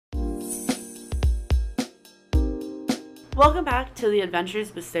Welcome back to the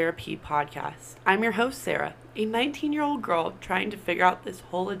Adventures with Sarah P podcast. I'm your host, Sarah, a 19-year-old girl trying to figure out this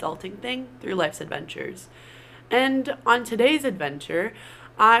whole adulting thing through life's adventures. And on today's adventure,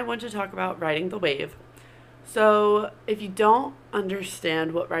 I want to talk about riding the wave. So, if you don't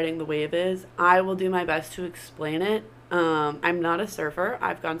understand what riding the wave is, I will do my best to explain it. I'm not a surfer.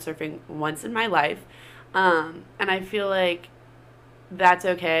 I've gone surfing once in my life. And I feel like that's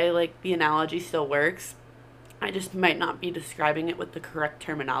okay. Like, the analogy still works. I just might not be describing it with the correct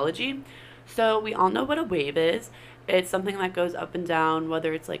terminology. So, we all know what a wave is. It's something that goes up and down,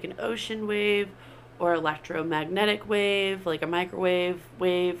 whether it's like an ocean wave or electromagnetic wave, like a microwave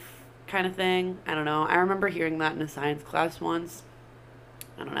wave kind of thing. I don't know. I remember hearing that in a science class once.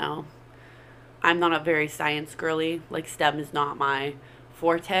 I don't know. I'm not a very science girly. Like, STEM is not my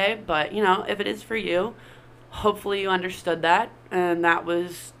forte, but if it is for you, hopefully you understood that and that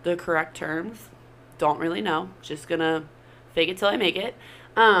was the correct terms. Don't really know. Just gonna fake it till I make it.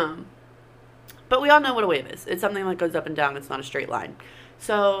 Um, but we all know what a wave is. It's something that goes up and down. It's not a straight line.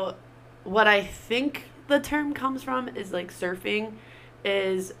 So, what I think the term comes from is like surfing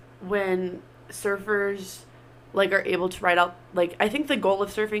is when surfers like are able to ride out, like, I think the goal of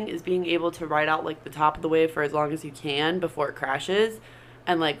surfing is being able to ride out like the top of the wave for as long as you can before it crashes,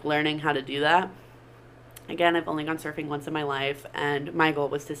 and like learning how to do that. Again, I've only gone surfing once in my life, and my goal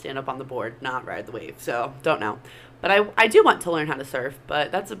was to stand up on the board, not ride the wave. So, don't know. But I do want to learn how to surf,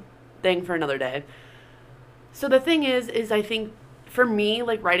 but that's a thing for another day. So, the thing is I think for me,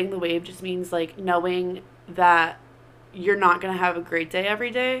 like, riding the wave just means, like, knowing that you're not going to have a great day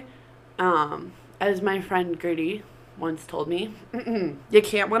every day. As my friend Grady once told me, you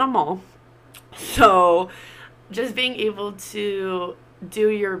can't win them all. So, just being able to do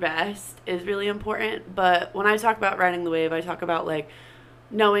your best is really important. But when I talk about riding the wave, I talk about like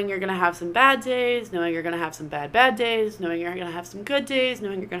knowing you're going to have some bad days, knowing you're going to have some bad days, knowing you're going to have some good days,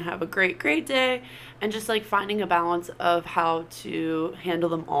 knowing you're going to have a great day, and just like finding a balance of how to handle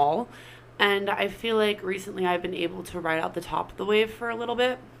them all. And I feel like recently I've been able to ride out the top of the wave for a little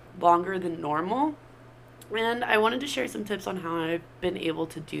bit longer than normal. And I wanted to share some tips on how I've been able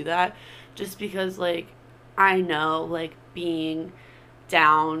to do that, just because like I know like being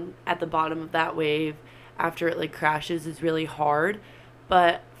down at the bottom of that wave after it like crashes is really hard.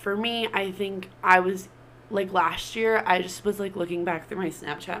 But for me, I think I was like last year, I just was like looking back through my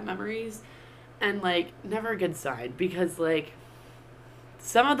Snapchat memories, and like never a good sign because like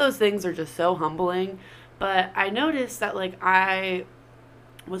some of those things are just so humbling. But I noticed that like I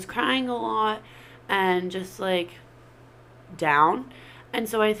was crying a lot and just like down. And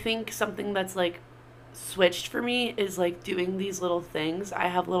so I think something that's like switched for me is like doing these little things. I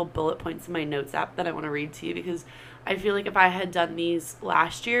have little bullet points in my notes app that I want to read to you because I feel like if I had done these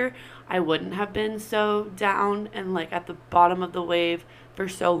last year, I wouldn't have been so down and like at the bottom of the wave for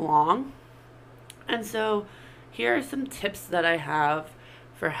so long. And so here are some tips that I have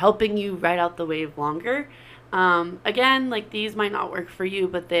for helping you ride out the wave longer. Again, like these might not work for you,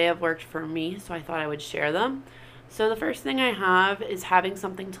 but they have worked for me, so I thought I would share them. So the first thing I have is having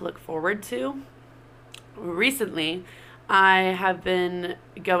something to look forward to. Recently, I have been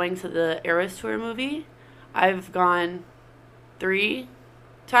going to the Eras Tour movie. I've gone 3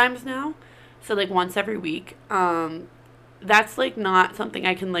 times now, so like once every week. That's like not something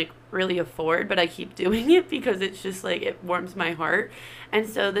I can like really afford, but I keep doing it because it's just like it warms my heart. And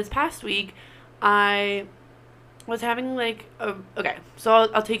so this past week, I was having like a okay. So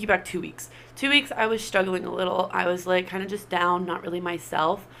I'll take you back 2 weeks. 2 weeks, I was struggling a little. I was like kind of just down, not really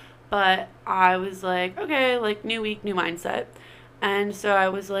myself. But I was like, okay, like new week, new mindset. And so I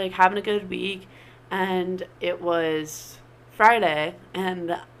was like having a good week. And it was Friday.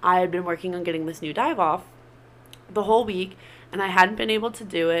 And I had been working on getting this new dive off the whole week. And I hadn't been able to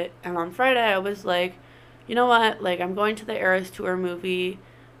do it. And on Friday, I was like, you know what? Like, I'm going to the Eras Tour movie.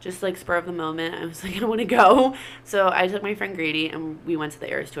 Just like spur of the moment. I was like, I want to go. So I took my friend Grady and we went to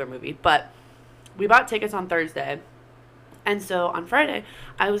the Eras Tour movie. But we bought tickets on Thursday. And so on Friday,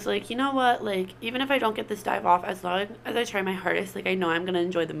 I was like, you know what? Like, even if I don't get this dive off, as long as I try my hardest, like, I know I'm going to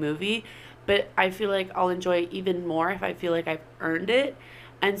enjoy the movie. But I feel like I'll enjoy it even more if I feel like I've earned it.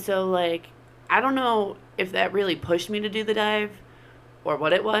 And so, like, I don't know if that really pushed me to do the dive or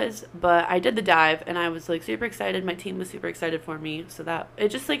what it was, but I did the dive and I was, like, super excited. My team was super excited for me. So that, it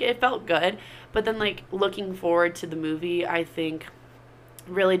just, like, it felt good. But then, like, looking forward to the movie, I think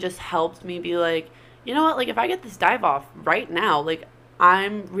really just helped me be like, you know what, like if I get this dive off right now, like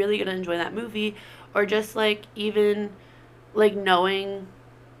I'm really gonna enjoy that movie. Or just like even like knowing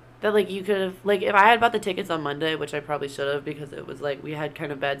that like you could have like if I had bought the tickets on Monday, which I probably should have because it was like we had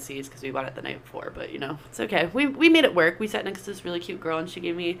kind of bad seats because we bought it the night before, but it's okay. We made it work. We sat next to this really cute girl and she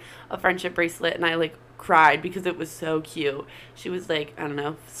gave me a friendship bracelet and I like cried because it was so cute. She was like, I don't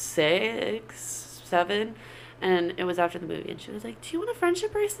know, 6, 7. And it was after the movie, and she was like, "Do you want a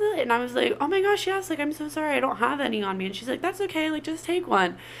friendship bracelet?" And I was like, "Oh my gosh, yes! Like, I'm so sorry, I don't have any on me." And she's like, "That's okay. Like, just take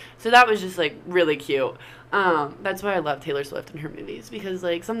one." So that was just like really cute. That's why I love Taylor Swift and her movies because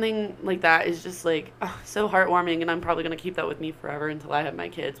like something like that is just like so heartwarming, and I'm probably gonna keep that with me forever until I have my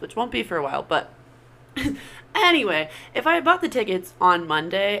kids, which won't be for a while. But anyway, if I had bought the tickets on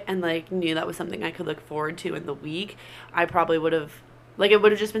Monday and like knew that was something I could look forward to in the week, I probably would have like it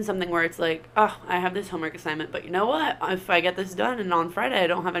would have just been something where it's like, oh, I have this homework assignment, but you know what? If I get this done and on Friday I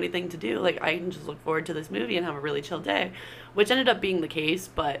don't have anything to do, like I can just look forward to this movie and have a really chill day, which ended up being the case,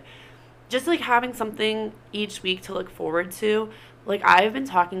 but just like having something each week to look forward to. Like I've been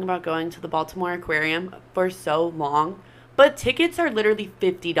talking about going to the Baltimore Aquarium for so long, but tickets are literally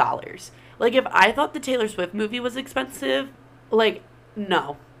 $50. Like if I thought the Taylor Swift movie was expensive, like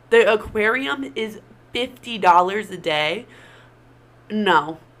no. The aquarium is $50 a day.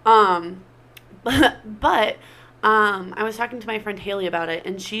 No. I was talking to my friend Haley about it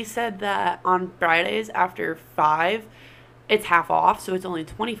and she said that on Fridays after 5 it's half off, so it's only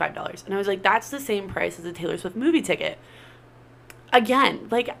 $25. And I was like, that's the same price as a Taylor Swift movie ticket. Again,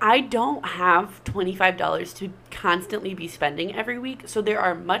 like I don't have $25 to constantly be spending every week, so there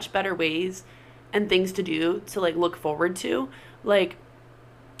are much better ways and things to do to like look forward to. Like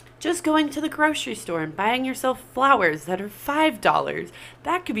just going to the grocery store and buying yourself flowers that are $5.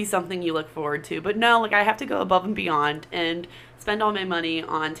 That could be something you look forward to. But no, like I have to go above and beyond and spend all my money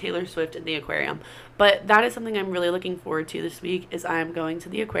on Taylor Swift and the aquarium. But that is something I'm really looking forward to this week is I'm going to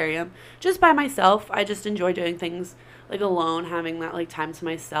the aquarium just by myself. I just enjoy doing things like alone, having that like time to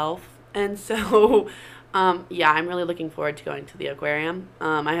myself. And so yeah, I'm really looking forward to going to the aquarium.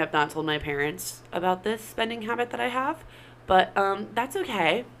 I have not told my parents about this spending habit that I have, but that's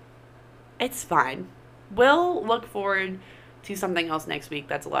okay. It's fine. We'll look forward to something else next week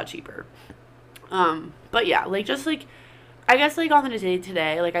that's a lot cheaper. But yeah, like just like I guess like on the day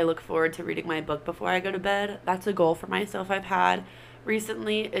today, like I look forward to reading my book before I go to bed. That's a goal for myself I've had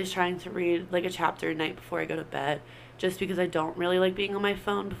recently is trying to read like a chapter a night before I go to bed. Just because I don't really like being on my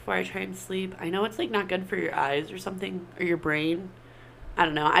phone before I try and sleep. I know it's like not good for your eyes or something or your brain. I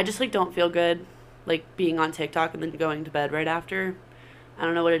don't know. I just like don't feel good like being on TikTok and then going to bed right after. I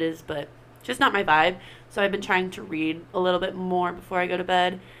don't know what it is, but just not my vibe. So I've been trying to read a little bit more before I go to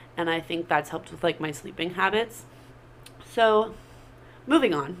bed, and I think that's helped with like my sleeping habits. So,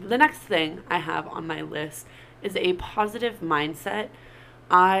 moving on. The next thing I have on my list is a positive mindset.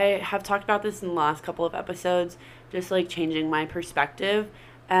 I have talked about this in the last couple of episodes, just like changing my perspective.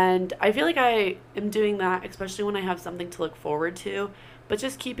 And I feel like I am doing that, especially when I have something to look forward to, but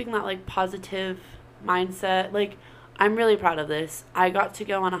just keeping that like positive mindset. Like, I'm really proud of this. I got to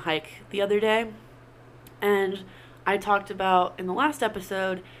go on a hike the other day, and I talked about in the last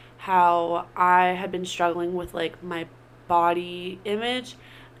episode how I had been struggling with like my body image.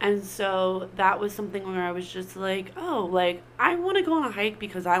 And so that was something where I was just like, oh, like I want to go on a hike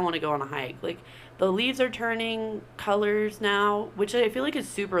because I want to go on a hike. Like the leaves are turning colors now, which I feel like is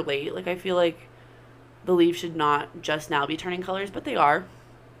super late. Like I feel like the leaves should not just now be turning colors, but they are.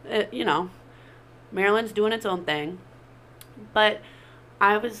 Maryland's doing its own thing. But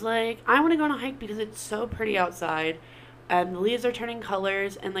I was like, I want to go on a hike because it's so pretty outside and the leaves are turning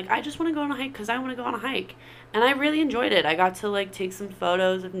colors and like I just want to go on a hike because I want to go on a hike. And I really enjoyed it. I got to like take some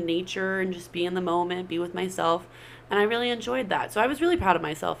photos of nature and just be in the moment, be with myself, and I really enjoyed that. So I was really proud of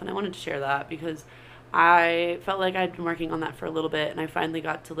myself and I wanted to share that because I felt like I'd been working on that for a little bit and I finally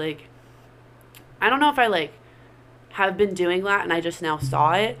got to like I don't know if I like have been doing that and I just now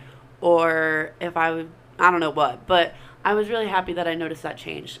saw it or if I don't know what, but I was really happy that I noticed that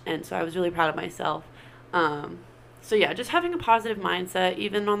change. And so I was really proud of myself. So yeah, just having a positive mindset,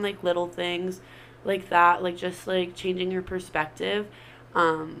 even on like little things like that, like just like changing your perspective.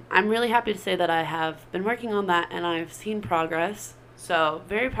 I'm really happy to say that I have been working on that and I've seen progress. So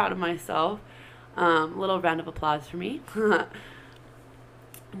very proud of myself. Little round of applause for me.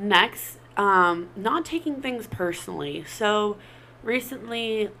 Next, not taking things personally. So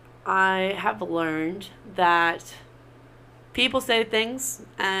recently I have learned that people say things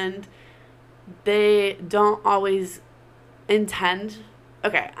and they don't always intend.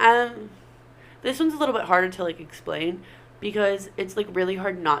 Okay, this one's a little bit harder to like explain because it's like really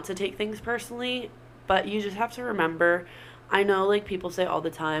hard not to take things personally, but you just have to remember. I know like people say all the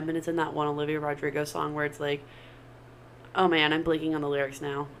time, and it's in that one Olivia Rodrigo song where it's like, Oh man, I'm blanking on the lyrics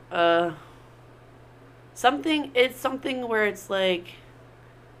now. It's something where it's like,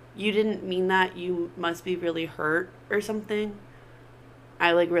 you didn't mean that, you must be really hurt or something.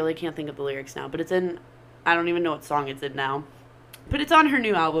 I like really can't think of the lyrics now, but I don't even know what song it's in now. But it's on her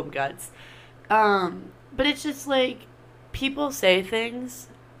new album, Guts. But it's just like, people say things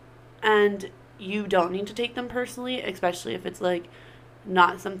and you don't need to take them personally, especially if it's like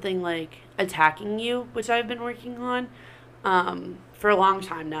not something like attacking you, which I've been working on for a long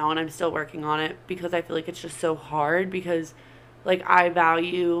time now, and I'm still working on it because I feel like it's just so hard because like I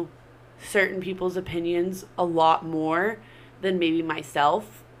value certain people's opinions a lot more than maybe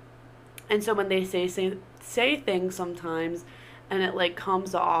myself. And so when they say things sometimes and it like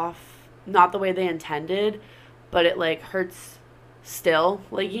comes off not the way they intended, but it like hurts still.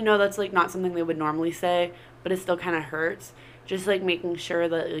 Like that's like not something they would normally say, but it still kind of hurts. Just like making sure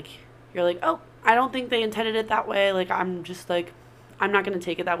that like you're like, "Oh, I don't think they intended it that way." Like I'm just like I'm not going to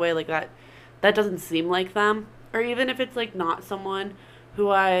take it that way, like that doesn't seem like them. Or even if it's like not someone who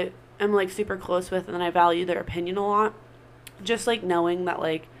I am like super close with and I value their opinion a lot, just like knowing that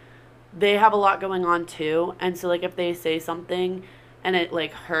like they have a lot going on too. And so like if they say something and it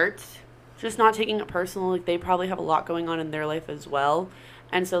like hurts, just not taking it personal, like they probably have a lot going on in their life as well.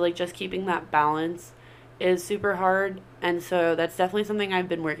 And so like just keeping that balance is super hard. And so that's definitely something I've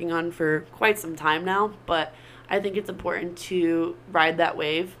been working on for quite some time now, but I think it's important to ride that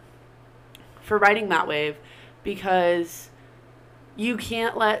wave for riding that wave, because you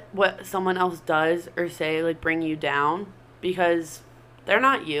can't let what someone else does or say like bring you down, because they're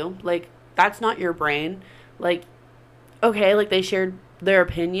not you. Like that's not your brain. Like okay, like they shared their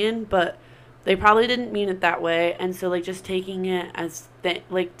opinion, but they probably didn't mean it that way. And so like just taking it as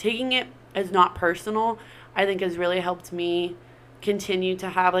taking it as not personal, I think has really helped me continue to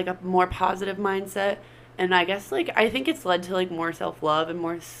have like a more positive mindset. And I guess like I think it's led to like more self-love and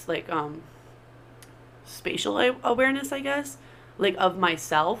more like spatial awareness, I guess, like of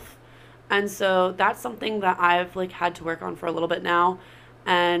myself. And so that's something that I've like had to work on for a little bit now,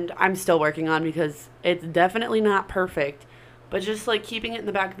 and I'm still working on because it's definitely not perfect. But just like keeping it in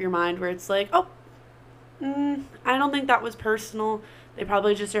the back of your mind where it's like, oh, I don't think that was personal. They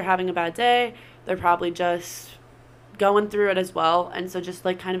probably just are having a bad day. They're probably just going through it as well. And so just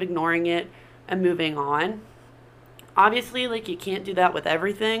like kind of ignoring it and moving on. Obviously, like you can't do that with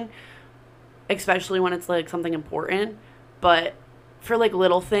everything, especially when it's like something important. But for like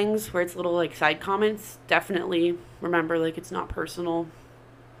little things where it's little like side comments, definitely remember like it's not personal.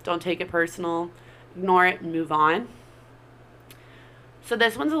 Don't take it personal. Ignore it and move on. So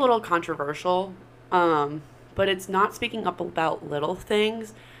this one's a little controversial, but it's not speaking up about little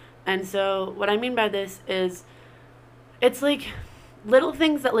things. And so what I mean by this is it's like little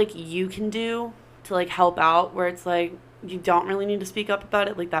things that like you can do to like help out, where it's like you don't really need to speak up about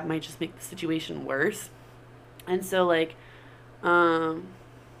it. Like that might just make the situation worse. And so like let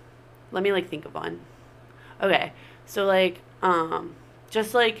me like think of one. Okay. So like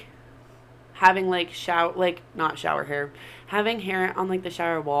just like having like not shower hair, having hair on like the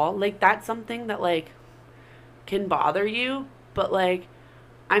shower wall, like that's something that like can bother you, but like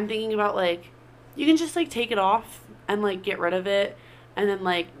I'm thinking about like you can just like take it off and like get rid of it, and then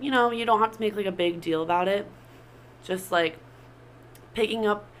like you don't have to make like a big deal about it. Just like picking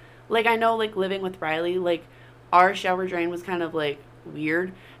up, like I know like living with Riley, like our shower drain was kind of like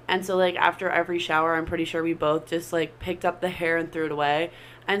weird. And so like after every shower, I'm pretty sure we both just like picked up the hair and threw it away.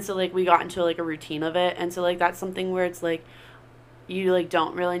 And so like we got into like a routine of it. And so like that's something where it's like you like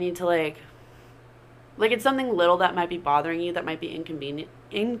don't really need to like it's something little that might be bothering you, that might be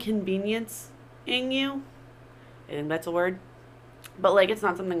inconveniencing you. I think that's a word. But like it's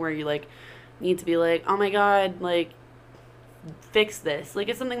not something where you like need to be like, oh my god, like fix this. Like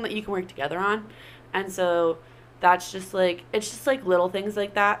it's something that you can work together on. And so that's just like it's just like little things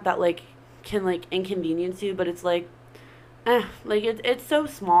like that like can like inconvenience you, but it's like like it's so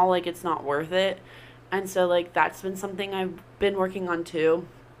small, like it's not worth it. And so like that's been something I've been working on too.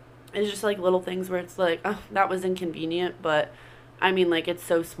 It's just like little things where it's like, oh, that was inconvenient, but I mean like it's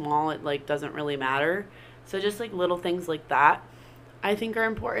so small it like doesn't really matter. So just like little things like that I think are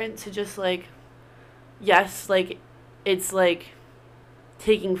important to just like, yes, like it's like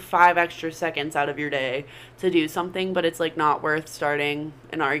taking 5 extra seconds out of your day to do something, but it's like not worth starting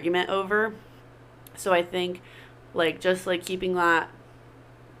an argument over. So I think like just like keeping that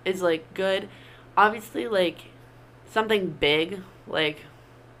is like good. Obviously like something big like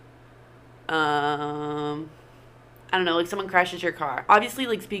I don't know, like someone crashes your car, obviously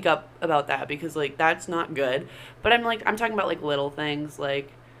like speak up about that, because like that's not good. But I'm talking about like little things,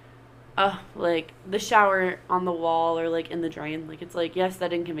 like like the shower on the wall or like in the drain. Like it's like, yes,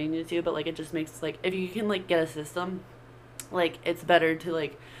 that inconveniences you, but like it just makes like, if you can like get a system, like it's better to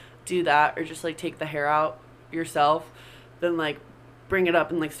like do that or just like take the hair out yourself than like bring it up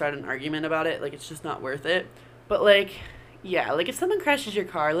and like start an argument about it. Like it's just not worth it. But like, yeah, like if someone crashes your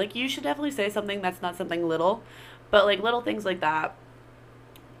car, like you should definitely say something that's not something little. But like little things like that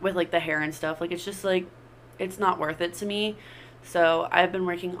with like the hair and stuff, like it's just like it's not worth it to me. So I've been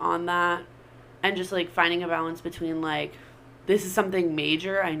working on that and just like finding a balance between like this is something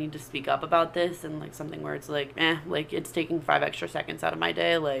major, I need to speak up about this, and like something where it's like, like it's taking 5 extra seconds out of my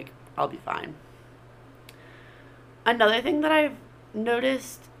day, like I'll be fine. Another thing that I've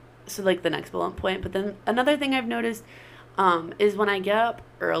noticed, so like the next bullet point, but then another thing I've noticed is when I get up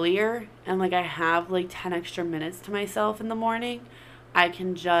earlier and like I have like 10 extra minutes to myself in the morning, I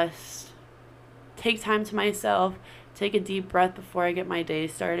can just take time to myself, take a deep breath before I get my day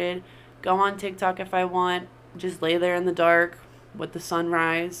started, go on TikTok if I want, just lay there in the dark with the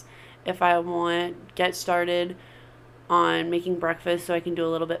sunrise if I want, get started on making breakfast so I can do a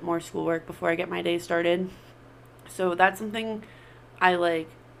little bit more schoolwork before I get my day started. So that's something I like,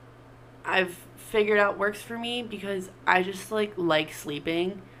 I've figured out works for me because I just like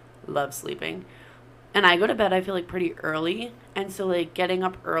sleeping, love sleeping. And I go to bed I feel like pretty early, and so like getting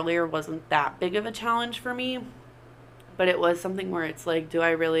up earlier wasn't that big of a challenge for me, but it was something where it's like, do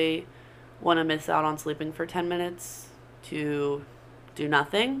I really want to miss out on sleeping for 10 minutes to do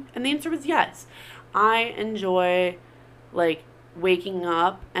nothing? And the answer was yes. I enjoy like waking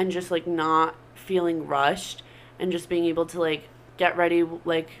up and just like not feeling rushed and just being able to like get ready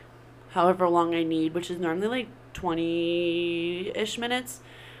like however long I need, which is normally like 20-ish minutes.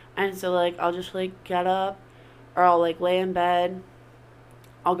 And so like I'll just like get up or I'll like lay in bed,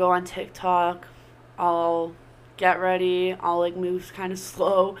 I'll go on TikTok, I'll get ready, I'll like move kind of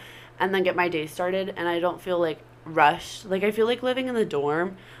slow and then get my day started, and I don't feel like rushed. Like I feel like living in the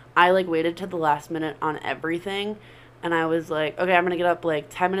dorm, I like waited to the last minute on everything, and I was like, okay, I'm going to get up like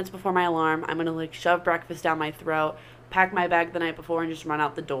 10 minutes before my alarm. I'm going to like shove breakfast down my throat, pack my bag the night before and just run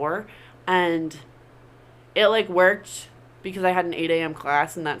out the door. And it like worked because I had an 8 a.m.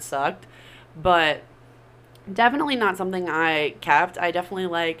 class and that sucked. But definitely not something I kept. I definitely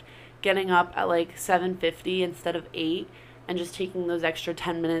like getting up at like 7:50 instead of 8 and just taking those extra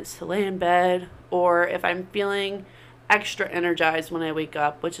 10 minutes to lay in bed, or if I'm feeling extra energized when I wake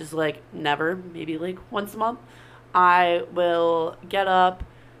up, which is like never, maybe like once a month, I will get up,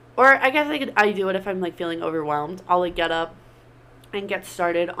 or I guess I do it if I'm like feeling overwhelmed. I'll like get up and get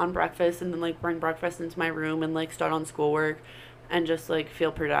started on breakfast and then like bring breakfast into my room and like start on schoolwork and just like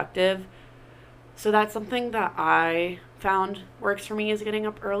feel productive. So that's something that I found works for me, is getting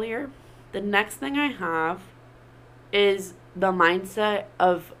up earlier. The next thing I have is the mindset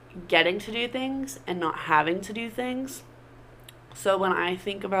of getting to do things and not having to do things. So when I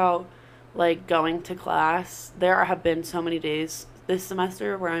think about like going to class, there have been so many days this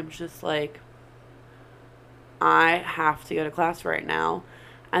semester where I'm just like, I have to go to class right now.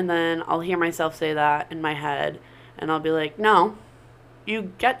 And then I'll hear myself say that in my head, and I'll be like, no,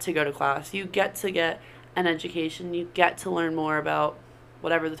 you get to go to class. You get to get an education. You get to learn more about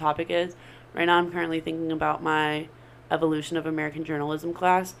whatever the topic is. Right now, I'm currently thinking about my Evolution of American Journalism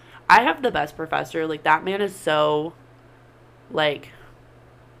class. I have the best professor. Like, that man is so, like,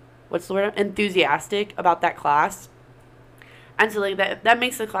 what's the word? Enthusiastic about that class. And so, like, that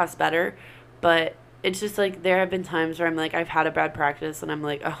makes the class better. But it's just, like, there have been times where I'm, like, I've had a bad practice, and I'm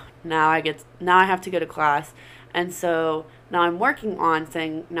like, oh, now I have to go to class. And so now I'm working on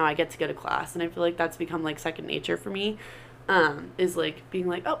saying, now I get to go to class. And I feel like that's become, like, second nature for me, is, like, being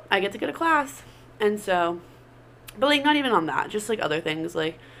like, oh, I get to go to class. And so, but, like, not even on that. Just, like, other things.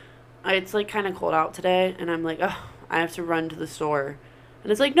 Like, it's, like, kind of cold out today. And I'm like, oh, I have to run to the store.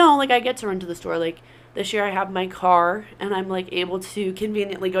 And it's like, no, like, I get to run to the store. Like, this year I have my car. And I'm, like, able to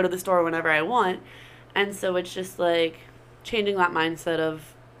conveniently go to the store whenever I want. And so it's just, like, changing that mindset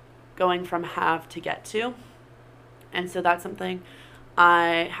of going from have to get to. And so that's something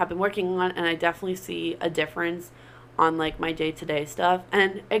I have been working on, and I definitely see a difference on like my day-to-day stuff.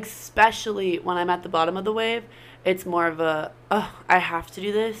 And especially when I'm at the bottom of the wave, it's more of a, oh, I have to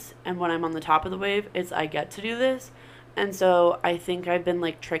do this. And when I'm on the top of the wave, it's I get to do this. And so I think I've been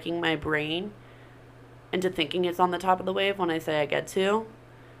like tricking my brain into thinking it's on the top of the wave when I say I get to.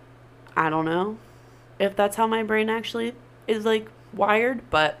 I don't know if that's how my brain actually is like wired,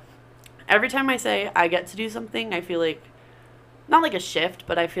 but every time I say I get to do something, I feel like, not like a shift,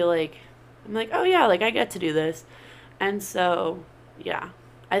 but I feel like, I'm like, oh yeah, like I get to do this. And so, yeah,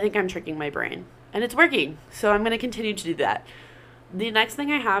 I think I'm tricking my brain. And it's working, so I'm going to continue to do that. The next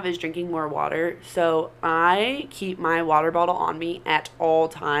thing I have is drinking more water. So I keep my water bottle on me at all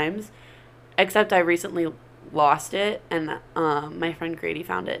times, except I recently lost it, and my friend Grady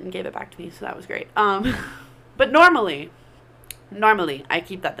found it and gave it back to me, so that was great. But normally I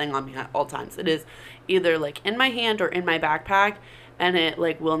keep that thing on me at all times. It is either like in my hand or in my backpack, and it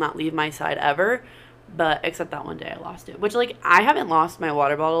like will not leave my side ever. But except that one day I lost it, which like I haven't lost my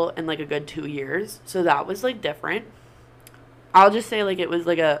water bottle in like a good 2 years, so that was like different. I'll just say like it was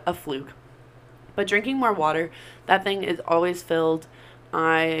like a fluke. But drinking more water, that thing is always filled.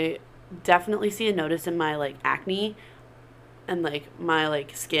 I definitely see a notice in my like acne and like my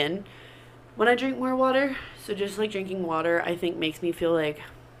like skin when I drink more water. So just like drinking water, I think makes me feel like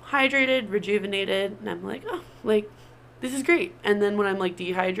hydrated, rejuvenated, and I'm like, oh, like this is great. And then when I'm like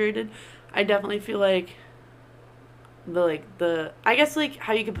dehydrated, I definitely feel like the I guess like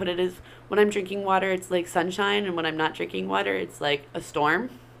how you could put it is when I'm drinking water, it's like sunshine, and when I'm not drinking water, it's like a storm.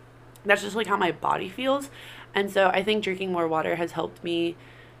 That's just like how my body feels. And so I think drinking more water has helped me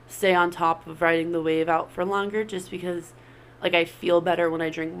stay on top of riding the wave out for longer, just because like I feel better when I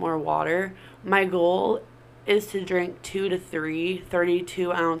drink more water. My goal is to drink 2 to 3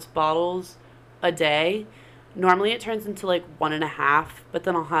 32-ounce bottles a day. Normally it turns into like 1.5, but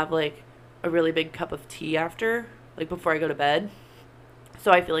then I'll have like a really big cup of tea after, like before I go to bed.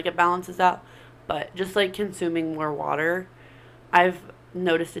 So I feel like it balances out. But just like consuming more water, I've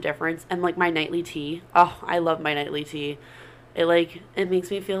noticed a difference. And like my nightly tea, oh, I love my nightly tea. It makes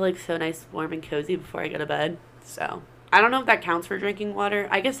me feel like so nice, warm, and cozy before I go to bed. So I don't know if that counts for drinking water.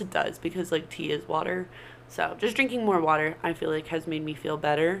 I guess it does, because like tea is water. So just drinking more water, I feel like has made me feel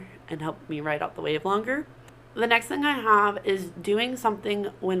better and helped me ride out the wave longer. The next thing I have is doing something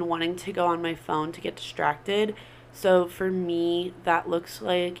when wanting to go on my phone to get distracted. So for me, that looks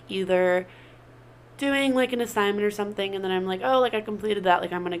like either doing like an assignment or something, and then I'm like, oh, like I completed that,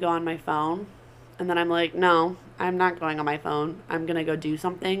 like I'm gonna go on my phone. And then I'm like, no, I'm not going on my phone. I'm gonna go do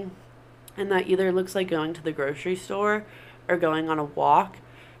something. And that either looks like going to the grocery store or going on a walk.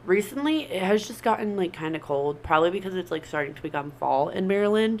 Recently, it has just gotten like kind of cold, probably because it's like starting to become fall in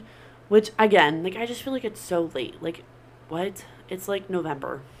Maryland, which again, like I just feel like it's so late. Like, what? It's like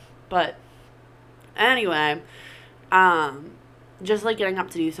November. But anyway, um, just like getting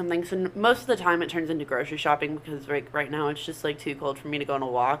up to do something. So most of the time it turns into grocery shopping, because like right now it's just like too cold for me to go on a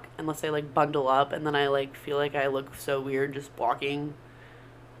walk unless I like bundle up, and then I like feel like I look so weird just walking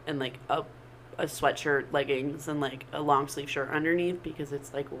in like a sweatshirt, leggings, and like a long sleeve shirt underneath, because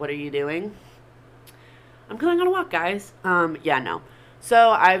it's like, what are you doing? I'm going on a walk, guys. Yeah, no.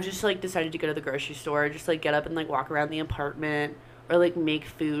 So I've just like decided to go to the grocery store, just like get up and like walk around the apartment, or like make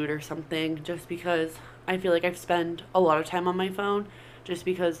food or something, just because I feel like I've spent a lot of time on my phone, just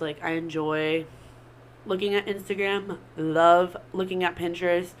because like I enjoy looking at Instagram, love looking at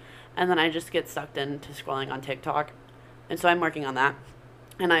Pinterest, and then I just get sucked into scrolling on TikTok. And so I'm working on that.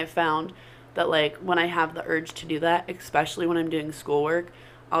 And I've found that like when I have the urge to do that, especially when I'm doing schoolwork,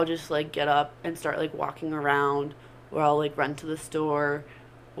 I'll just like get up and start like walking around, or I'll like run to the store,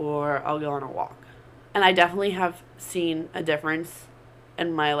 or I'll go on a walk. And I definitely have seen a difference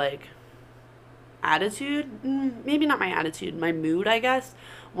in my like attitude, maybe not my attitude, my mood, I guess.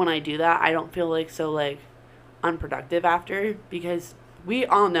 When I do that, I don't feel like so like unproductive after, because we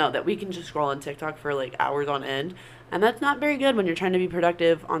all know that we can just scroll on TikTok for like hours on end, and that's not very good when you're trying to be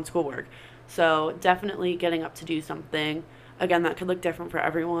productive on schoolwork. So definitely getting up to do something. Again, that could look different for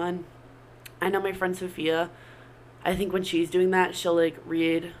everyone. I know my friend Sophia, I think when she's doing that, she'll like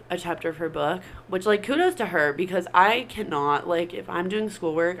read a chapter of her book, which like kudos to her, because I cannot, like if I'm doing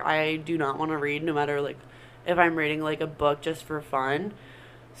schoolwork, I do not want to read, no matter like if I'm reading like a book just for fun.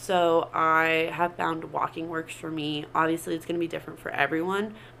 So I have found walking works for me. Obviously it's going to be different for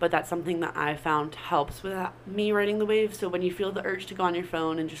everyone, but that's something that I found helps with me riding the wave. So when you feel the urge to go on your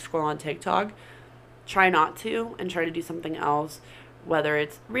phone and just scroll on TikTok, try not to, and try to do something else, whether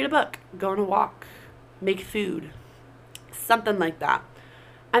it's read a book, go on a walk, make food, something like that.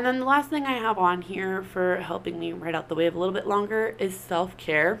 And then the last thing I have on here for helping me ride out the wave a little bit longer is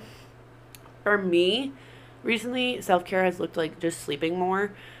self-care. For me, recently, self-care has looked like just sleeping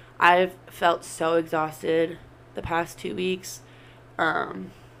more. I've felt so exhausted the past 2 weeks,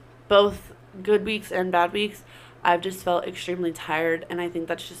 both good weeks and bad weeks. I've just felt extremely tired, and I think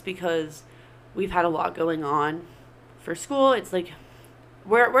that's just because we've had a lot going on for school. It's like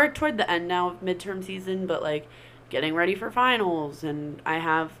we're toward the end now of midterm season, but like getting ready for finals, and I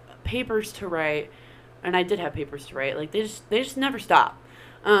have papers to write, and I did have papers to write. Like they just never stop.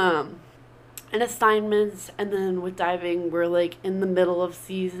 And assignments, and then with diving, we're like in the middle of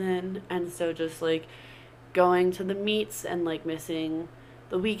season, and so just like going to the meets and like missing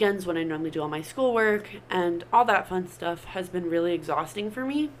the weekends when I normally do all my schoolwork and all that fun stuff has been really exhausting for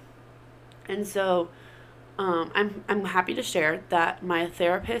me. And so I'm happy to share that my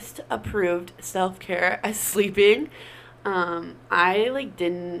therapist approved self-care as sleeping. I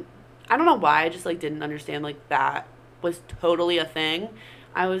don't know why, I just like didn't understand like that was totally a thing.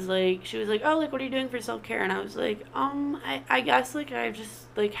 She was like, oh, like, what are you doing for self-care? And I was like, I guess, like, I just,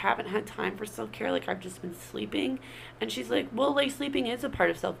 like, haven't had time for self-care. Like, I've just been sleeping. And she's like, well, like, sleeping is a part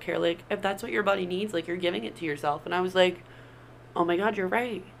of self-care. Like, if that's what your body needs, like, you're giving it to yourself. And I was like, oh my God, you're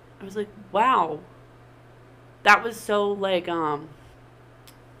right. I was like, wow. That was so, like, not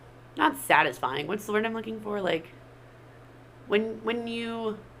satisfying. What's the word I'm looking for? Like, when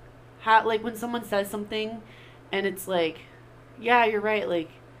you have, like, when someone says something and it's like, yeah, you're right. Like,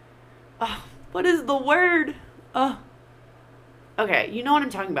 oh, what is the word? Oh, okay. You know what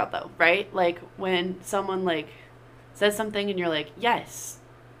I'm talking about, though, right? Like when someone like says something and you're like, yes,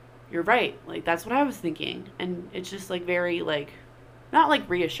 you're right. Like that's what I was thinking, and it's just like very like, not like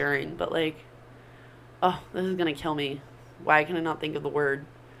reassuring, but like, oh, this is gonna kill me. Why can I not think of the word?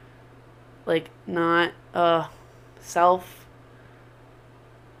 Like not self.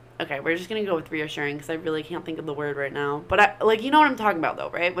 Okay, we're just gonna go with reassuring because I really can't think of the word right now. But I like, you know what I'm talking about though,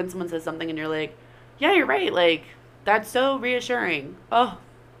 right? When someone says something and you're like, yeah, you're right. Like that's so reassuring. I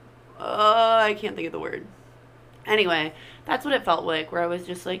can't think of the word. Anyway, that's what it felt like, where I was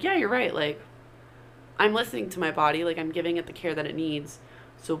just like, yeah, you're right. Like I'm listening to my body, like I'm giving it the care that it needs.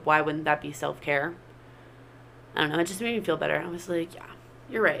 So why wouldn't that be self-care? I don't know. It just made me feel better. I was like, yeah,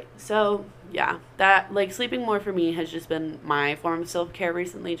 you're right. So yeah, that like sleeping more for me has just been my form of self-care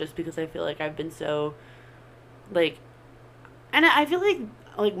recently, just because I feel like I've been so like, and I feel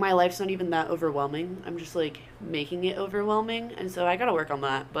like my life's not even that overwhelming. I'm just like making it overwhelming, and so I gotta work on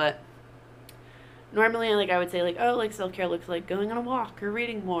that. But normally, like I would say like, oh, like self-care looks like going on a walk or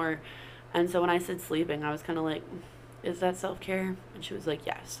reading more. And so when I said sleeping, I was kind of like, is that self-care? And she was like,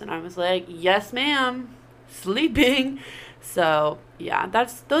 yes. And I was like, yes, ma'am, sleeping. So yeah,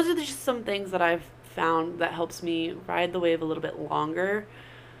 those are just some things that I've found that helps me ride the wave a little bit longer.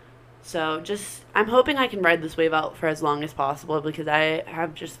 So just I'm hoping I can ride this wave out for as long as possible, because I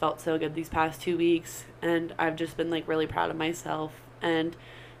have just felt so good these past 2 weeks, and I've just been like really proud of myself, and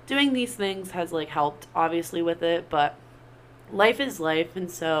doing these things has like helped obviously with it, but life is life. And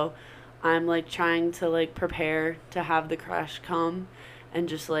so I'm like trying to like prepare to have the crash come and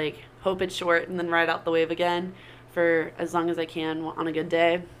just like hope it's short and then ride out the wave again for as long as I can on a good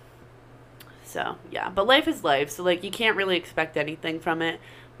day. So yeah, but life is life. So like you can't really expect anything from it,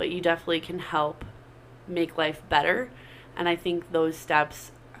 but you definitely can help make life better. And I think those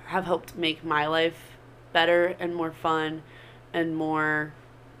steps have helped make my life better and more fun and more,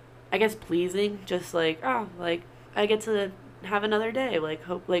 I guess, pleasing. Just like, oh, like I get to have another day. Like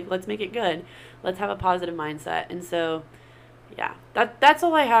hope, like let's make it good. Let's have a positive mindset. And so yeah, that's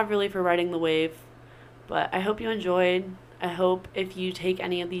all I have really for riding the wave. But I hope you enjoyed. I hope if you take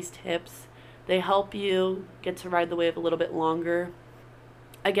any of these tips, they help you get to ride the wave a little bit longer.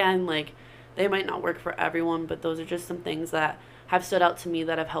 Again, like they might not work for everyone, but those are just some things that have stood out to me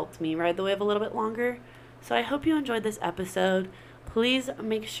that have helped me ride the wave a little bit longer. So I hope you enjoyed this episode. Please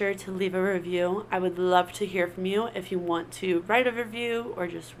make sure to leave a review. I would love to hear from you. If you want to write a review or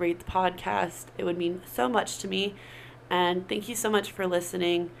just rate the podcast, it would mean so much to me. And thank you so much for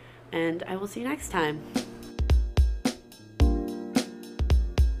listening, and I will see you next time.